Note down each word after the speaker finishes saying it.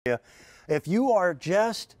If you are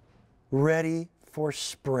just ready for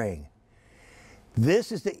spring,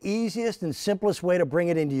 this is the easiest and simplest way to bring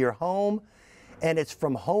it into your home, and it's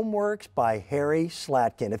from HomeWorx by Harry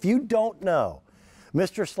Slatkin. If you don't know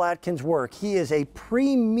Mr. Slatkin's work, he is a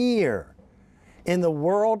premier in the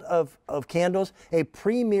world of candles, a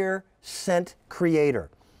premier scent creator.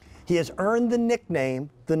 He has earned the nickname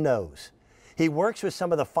The Nose. He works with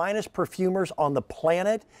some of the finest perfumers on the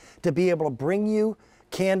planet to be able to bring you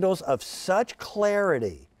candles of such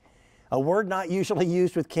clarity, a word not usually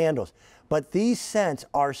used with candles, but these scents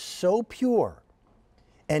are so pure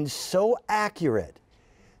and so accurate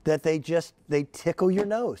that they tickle your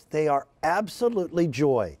nose. They are absolutely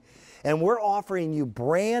joy. And we're offering you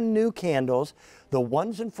brand new candles, the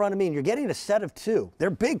ones in front of me, and you're getting a set of two. They're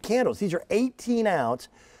big candles. These are 18-ounce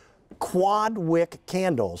quad wick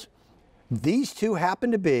candles. These two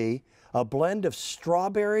happen to be a blend of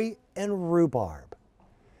strawberry and rhubarb.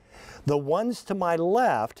 The ones to my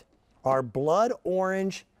left are blood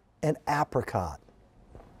orange and apricot.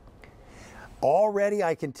 Already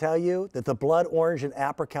I can tell you that the blood orange and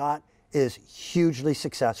apricot is hugely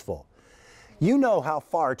successful. You know how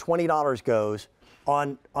far $20 goes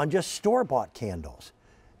on just store-bought candles.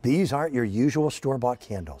 These aren't your usual store-bought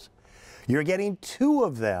candles. You're getting two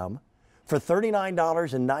of them for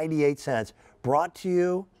 $39.98, brought to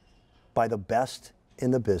you by the best in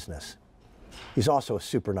the business. He's also a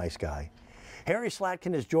super nice guy. Harry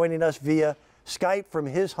Slatkin is joining us via Skype from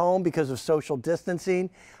his home because of social distancing.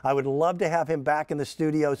 I would love to have him back in the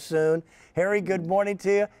studio soon. Harry, good morning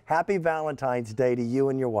to you. Happy Valentine's Day to you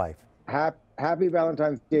and your wife. Happy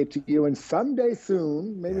Valentine's Day to you, and someday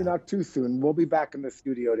soon, maybe not too soon, we'll be back in the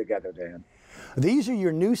studio together, Dan. These are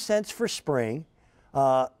your new scents for spring.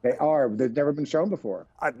 They are. They've never been shown before.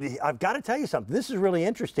 I've got to tell you something. This is really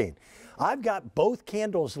interesting. I've got both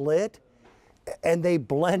candles lit, and they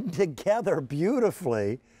blend together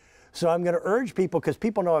beautifully. So I'm going to urge people, because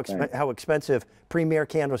people know how expensive premier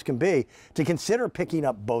candles can be, to consider picking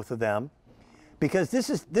up both of them, because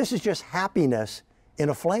this is just happiness in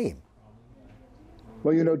a flame.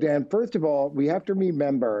 Well, you know, Dan, first of all, we have to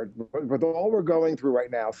remember, with all we're going through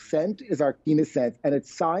right now, scent is our keenest sense, and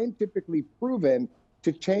it's scientifically proven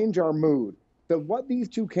to change our mood. So what these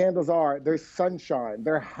two candles are, they're sunshine,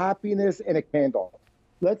 they're happiness in a candle.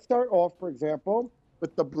 Let's start off, for example,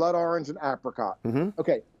 with the blood orange and apricot.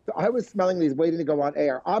 Okay, so I was smelling these waiting to go on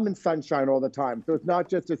air. I'm in sunshine all the time, so it's not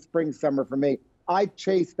just a spring, summer for me. I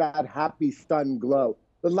chase that happy sun glow.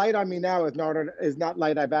 The light on me now is not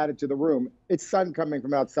light I've added to the room. It's sun coming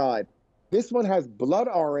from outside. This one has blood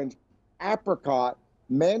orange, apricot,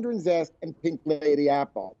 mandarin zest, and pink lady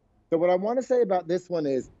apple. So what I want to say about this one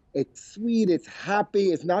is it's sweet, it's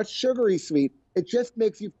happy, it's not sugary sweet. It just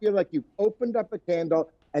makes you feel like you've opened up a candle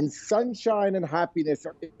and sunshine and happiness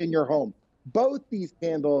are in your home. Both these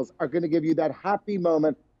candles are going to give you that happy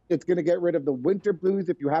moment. It's going to get rid of the winter blues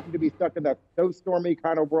if you happen to be stuck in that snowstormy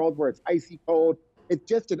kind of world where it's icy cold. It's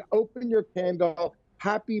just an open your candle,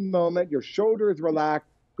 happy moment. Your shoulders relax,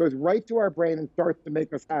 goes right to our brain and starts to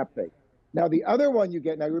make us happy. Now, the other one you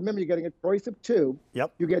get, now remember, you're getting a choice of two.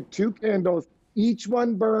 Yep. You get two candles. Each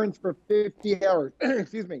one burns for 50 hours.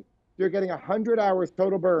 Excuse me. You're getting 100 hours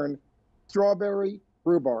total burn, strawberry,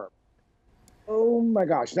 rhubarb. Oh my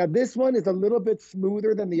gosh. Now, this one is a little bit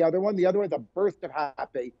smoother than the other one. The other one's a burst of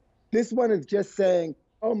happy. This one is just saying,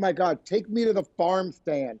 oh my God, take me to the farm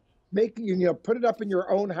stand. Put it up in your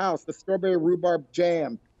own house, the strawberry rhubarb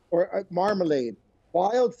jam or marmalade,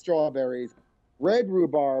 wild strawberries, red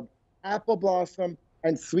rhubarb, apple blossom,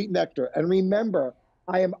 and sweet nectar. And remember,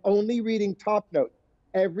 I am only reading top notes.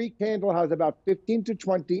 Every candle has about 15 to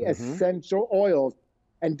 20 essential oils.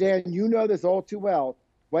 And Dan, you know this all too well.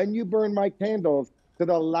 When you burn my candles to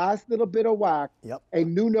the last little bit of wax, a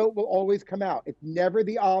new note will always come out. It's never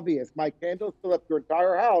the obvious. My candles fill up your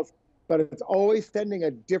entire house, but it's always sending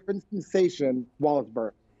a different sensation while it's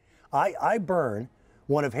burnt. I burn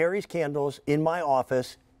one of Harry's candles in my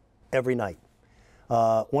office every night.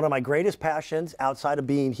 One of my greatest passions outside of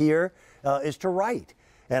being here is to write.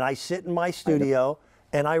 And I sit in my studio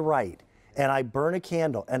and I write. And I burn a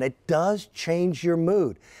candle, and it does change your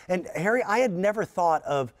mood. And Harry, I had never thought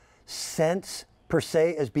of scents per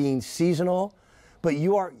se as being seasonal, but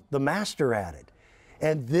you are the master at it.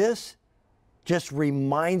 And this just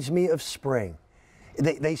reminds me of spring.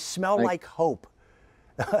 They smell like hope.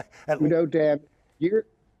 You know, Dan,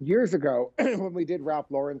 years ago, when we did Ralph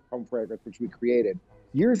Lauren's home fragrance, which we created,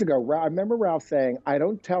 years ago, I remember Ralph saying, I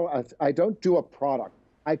don't do a product.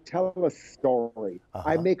 I tell a story.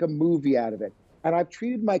 I make a movie out of it. And I've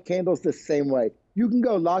treated my candles the same way. You can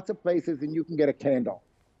go lots of places and you can get a candle.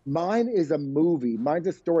 Mine is a movie. Mine's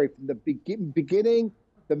a story from the beginning,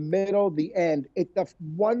 the middle, the end. It's a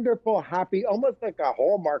wonderful, happy, almost like a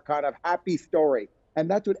Hallmark kind of happy story. And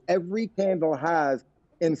that's what every candle has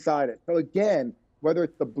inside it. So again, whether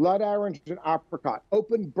it's the blood orange and apricot,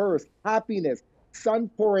 open burst, happiness, sun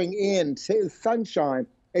pouring in, sunshine,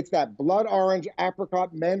 it's that blood orange,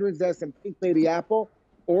 apricot, mandarin zest, and pink lady apple.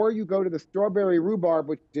 Or you go to the strawberry rhubarb,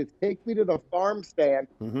 which is take me to the farm stand.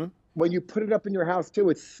 When you put it up in your house too,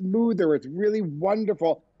 it's smoother, it's really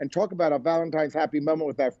wonderful. And talk about a Valentine's happy moment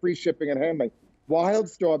with that free shipping and handling. Wild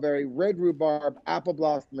strawberry, red rhubarb, apple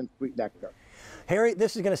blossom, and sweet nectar. Harry,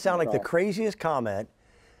 this is going to sound like the craziest comment.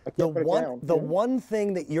 The one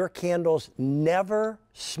thing that your candles never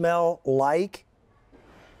smell like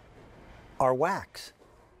are wax.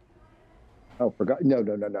 Oh, forgot.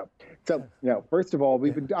 No. So, first of all,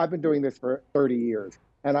 I've been doing this for 30 years,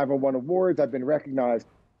 and I've won awards. I've been recognized.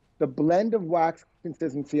 The blend of wax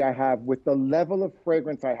consistency I have with the level of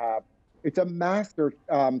fragrance I have, it's a master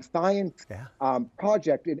science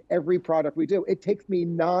project in every product we do. It takes me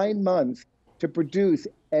 9 months to produce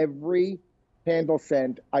every candle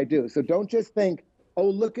scent I do. So don't just think, oh,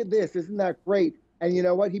 look at this, isn't that great? And you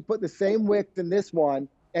know what? He put the same wicks in this one,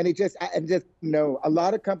 and no. A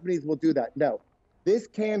lot of companies will do that. No, this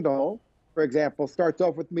candle, for example, starts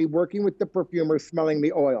off with me working with the perfumer, smelling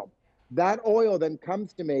the oil. That oil then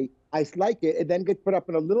comes to me. I like it. It then gets put up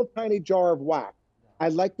in a little tiny jar of wax. I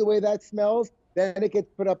like the way that smells. Then it gets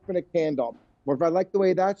put up in a candle. Or if I like the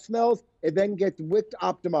way that smells, it then gets wick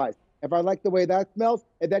optimized. If I like the way that smells,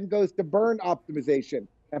 it then goes to burn optimization.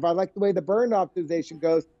 If I like the way the burn optimization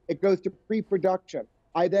goes, it goes to pre-production.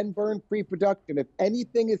 I then burn pre-production. If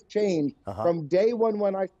anything is changed from day one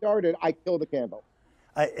when I started, I kill the candle.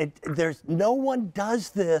 There's no one does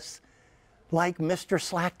this like Mr.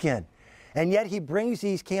 Slatkin. And yet he brings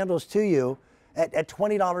these candles to you at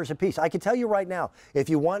 $20 a piece. I can tell you right now, if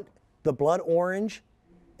you want the blood orange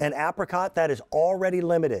and apricot, that is already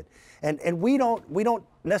limited. And we don't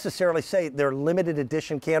necessarily say they're limited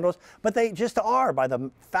edition candles, but they just are by the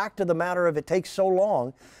fact of the matter of it takes so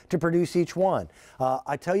long to produce each one.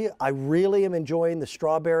 I tell you, I really am enjoying the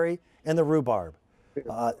strawberry and the rhubarb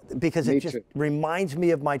because it just reminds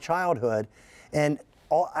me of my childhood. And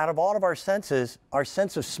out of all of our senses, our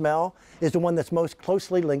sense of smell is the one that's most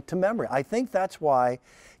closely linked to memory. I think that's why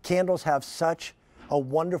candles have such a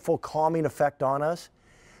wonderful calming effect on us,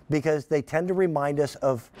 because they tend to remind us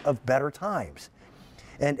of better times.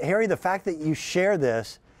 And Harry, the fact that you share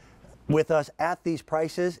this with us at these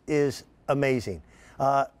prices is amazing.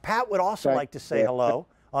 Pat would also like to say hello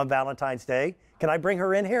on Valentine's Day. Can I bring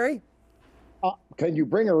her in, Harry? Can you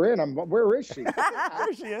bring her in? Where is she?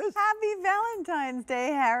 There she is. Happy Valentine's Day,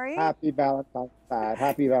 Harry. Happy Valentine's Day.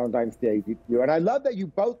 Happy Valentine's Day to you. And I love that you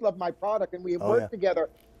both love my product, and we have worked together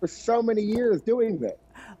for so many years doing this.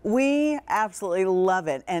 We absolutely love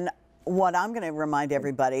it. And what I'm going to remind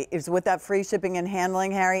everybody is with that free shipping and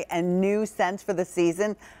handling, Harry, and new scents for the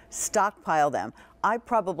season, stockpile them. I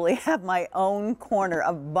probably have my own corner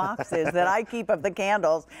of boxes that I keep of the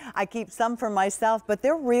candles. I keep some for myself, but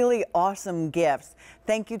they're really awesome gifts.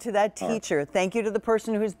 Thank you to that teacher. Thank you to the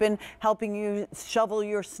person who's been helping you shovel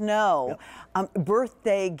your snow.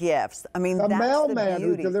 Birthday gifts. I mean, the that's mailman the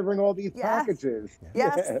who's delivering all these packages.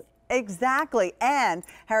 Yes. Exactly. And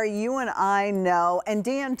Harry, you and I know, and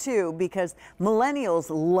Dan too, because millennials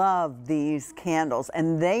love these candles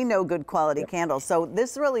and they know good quality candles. So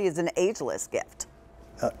this really is an ageless gift.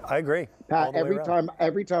 I agree. Pat, every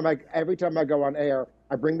time I go on air,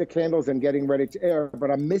 I bring the candles and getting ready to air, but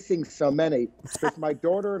I'm missing so many because my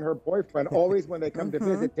daughter and her boyfriend always, when they come to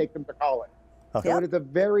visit, take them to college. So it is a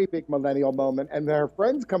very big millennial moment, and their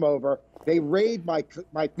friends come over. They raid my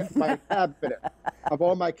cabinet of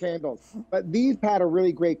all my candles. But these, Pat, are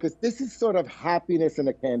really great because this is sort of happiness in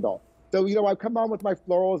a candle. So, I come on with my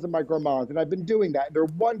florals and my gourmands, and I've been doing that. They're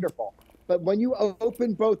wonderful. But when you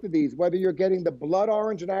open both of these, whether you're getting the blood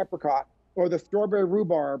orange and apricot or the strawberry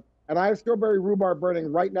rhubarb, and I have strawberry rhubarb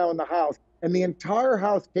burning right now in the house, and the entire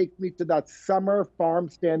house takes me to that summer farm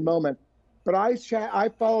stand moment. But I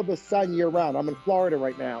follow the sun year round. I'm in Florida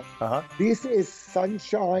right now. This is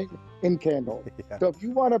sunshine in candles. So if you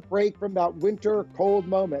want to break from that winter cold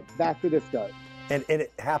moment, that's what this does. And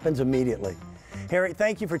it happens immediately. Harry,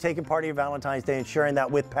 thank you for taking part of your Valentine's Day and sharing that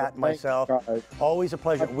with Pat and myself. Always a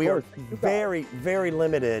pleasure. We are very, very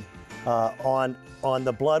limited on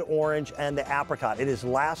the blood orange and the apricot. It is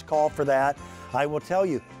last call for that. I will tell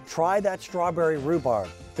you, try that strawberry rhubarb.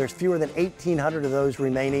 There's fewer than 1,800 of those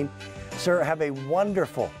remaining. Sir, have a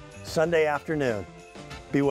wonderful Sunday afternoon.